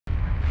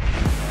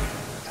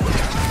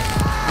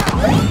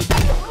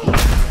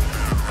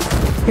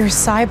You're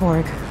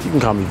Cyborg. You can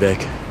call me Vic.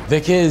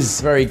 Vic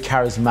is very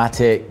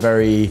charismatic,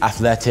 very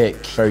athletic,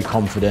 very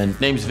confident.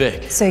 Name's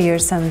Vic. So you're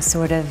some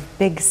sort of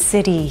big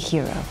city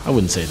hero. I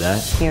wouldn't say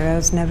that.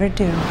 Heroes never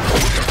do.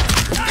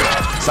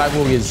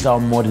 Cyborg is our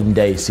modern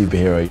day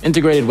superhero.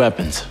 Integrated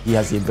weapons. He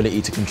has the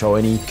ability to control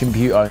any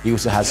computer. He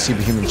also has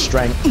superhuman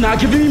strength. Not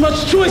giving me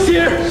much choice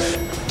here.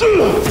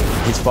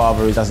 His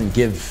father doesn't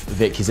give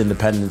Vic his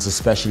independence,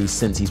 especially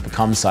since he's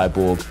become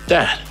Cyborg.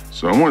 Dad.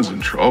 Someone's in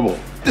trouble.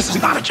 This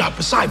is not a job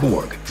for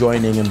Cyborg.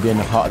 Joining and being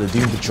a part of the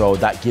Doom Patrol,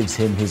 that gives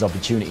him his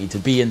opportunity to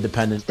be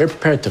independent. We're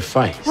prepared to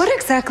fight. What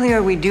exactly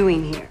are we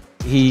doing here?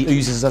 He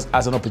uses us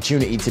as an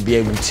opportunity to be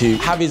able to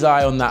have his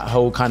eye on that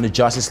whole kind of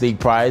Justice League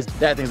prize.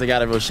 Dad thinks I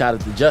got a real shot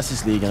at the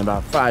Justice League in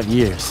about 5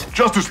 years.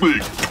 Justice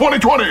League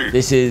 2020!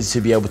 This is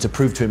to be able to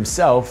prove to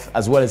himself,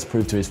 as well as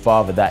prove to his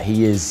father, that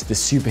he is the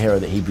superhero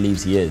that he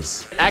believes he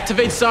is.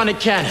 Activate Sonic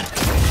Cannon.